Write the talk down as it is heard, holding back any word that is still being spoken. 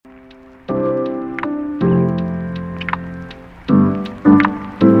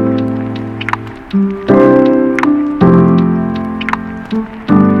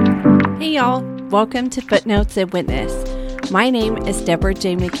Welcome to Footnotes and Witness. My name is Deborah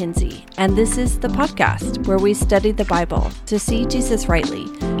J. McKenzie, and this is the podcast where we study the Bible to see Jesus rightly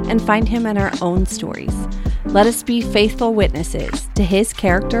and find him in our own stories. Let us be faithful witnesses to his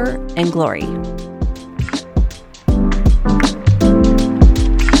character and glory. A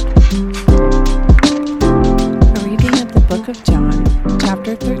reading of the book of John,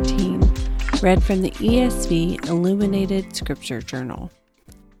 chapter 13, read from the ESV Illuminated Scripture Journal.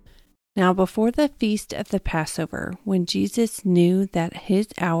 Now before the feast of the Passover, when Jesus knew that his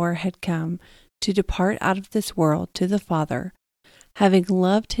hour had come to depart out of this world to the Father, having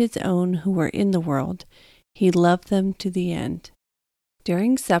loved his own who were in the world, he loved them to the end.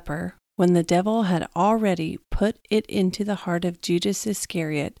 During supper, when the devil had already put it into the heart of Judas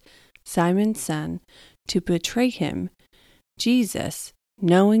Iscariot, Simon's son, to betray him, Jesus,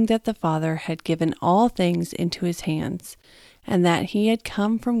 knowing that the Father had given all things into his hands, and that he had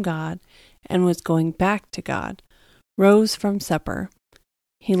come from God and was going back to God, rose from supper.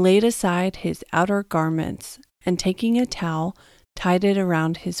 He laid aside his outer garments, and taking a towel, tied it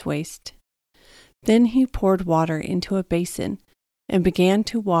around his waist. Then he poured water into a basin, and began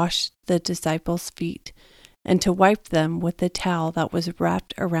to wash the disciples' feet, and to wipe them with the towel that was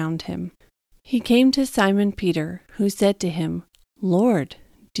wrapped around him. He came to Simon Peter, who said to him, "Lord,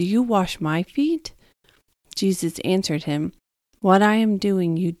 do you wash my feet?" Jesus answered him, "What I am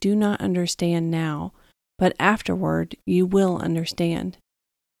doing you do not understand now, but afterward you will understand."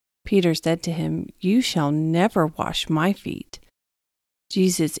 Peter said to him, "You shall never wash my feet."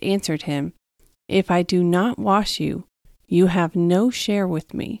 Jesus answered him, "If I do not wash you, you have no share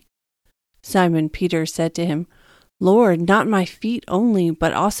with me." Simon Peter said to him, "Lord, not my feet only,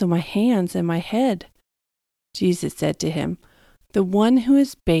 but also my hands and my head." Jesus said to him, "The one who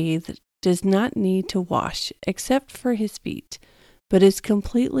is bathed does not need to wash except for his feet, but is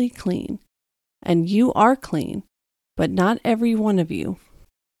completely clean. And you are clean, but not every one of you."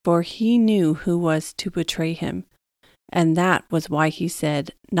 For he knew who was to betray him, and that was why he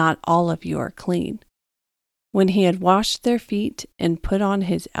said, "Not all of you are clean." When he had washed their feet and put on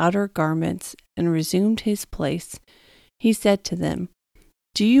his outer garments and resumed his place, he said to them,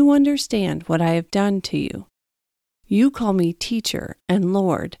 "Do you understand what I have done to you? You call me teacher and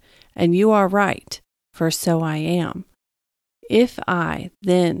Lord, and you are right, for so I am. If I,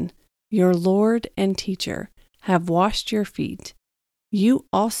 then, your Lord and teacher, have washed your feet, you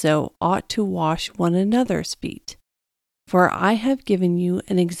also ought to wash one another's feet. For I have given you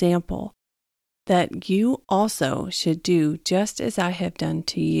an example, that you also should do just as I have done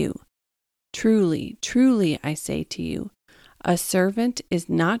to you. Truly, truly, I say to you, a servant is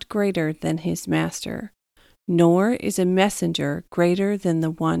not greater than his master, nor is a messenger greater than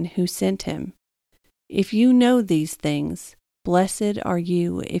the one who sent him. If you know these things, blessed are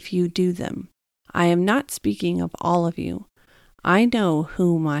you if you do them. I am not speaking of all of you. I know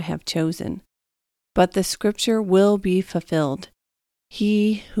whom I have chosen. But the scripture will be fulfilled.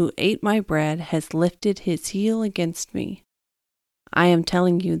 He who ate my bread has lifted his heel against me. I am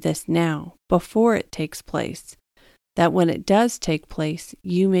telling you this now, before it takes place, that when it does take place,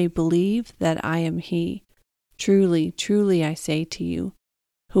 you may believe that I am he. Truly, truly, I say to you,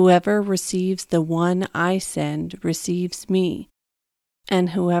 whoever receives the one I send receives me, and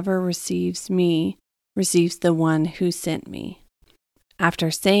whoever receives me receives the one who sent me."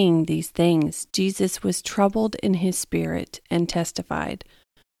 After saying these things, Jesus was troubled in his spirit and testified,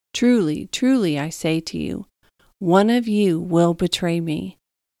 "Truly, truly, I say to you, one of you will betray me."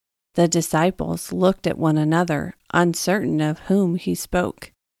 The disciples looked at one another, uncertain of whom he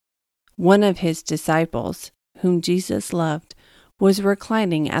spoke. One of his disciples, whom Jesus loved, was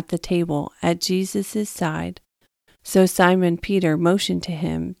reclining at the table at Jesus' side. So Simon Peter motioned to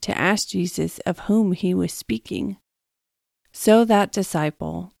him to ask Jesus of whom he was speaking. So that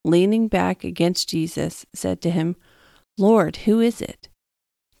disciple, leaning back against Jesus, said to him, "Lord, who is it?"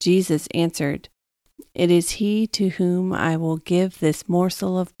 Jesus answered, "It is he to whom I will give this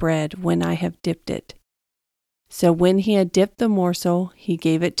morsel of bread when I have dipped it." So when he had dipped the morsel, he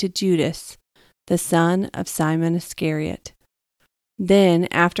gave it to Judas, the son of Simon Iscariot. Then,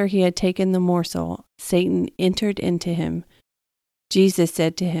 after he had taken the morsel, Satan entered into him. Jesus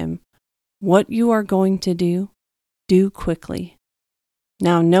said to him, "What you are going to do, do quickly."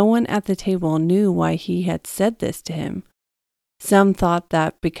 Now no one at the table knew why he had said this to him. Some thought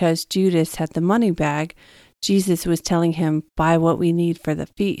that because Judas had the money bag, Jesus was telling him, "Buy what we need for the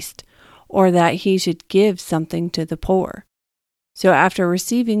feast," or that he should give something to the poor. So after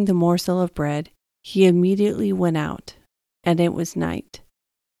receiving the morsel of bread, he immediately went out, and it was night.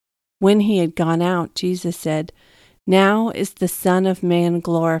 When he had gone out, Jesus said, Now is the Son of Man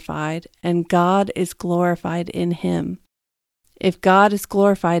glorified, and God is glorified in him. If God is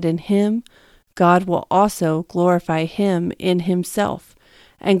glorified in him, God will also glorify him in himself,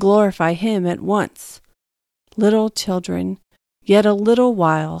 and glorify him at once. Little children, yet a little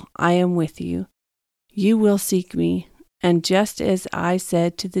while I am with you. You will seek me, and just as I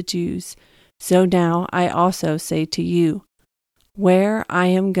said to the Jews, so now I also say to you, where I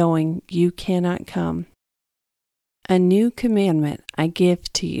am going, you cannot come. A new commandment I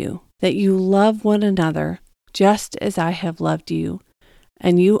give to you, that you love one another, just as I have loved you,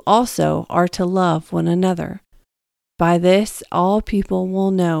 and you also are to love one another. By this all people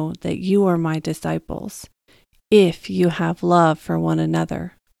will know that you are my disciples, if you have love for one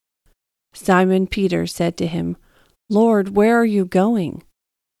another. Simon Peter said to him, Lord, where are you going?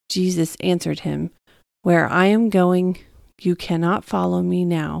 Jesus answered him, Where I am going, you cannot follow me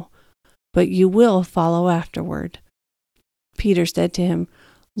now, but you will follow afterward. Peter said to him,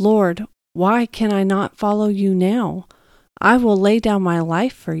 Lord, why can I not follow you now? I will lay down my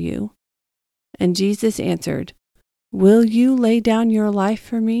life for you. And Jesus answered, Will you lay down your life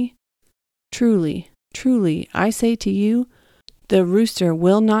for me? Truly, truly, I say to you, the rooster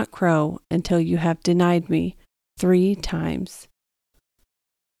will not crow until you have denied me 3 times.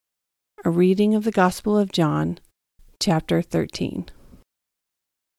 A reading of the Gospel of John, chapter 13.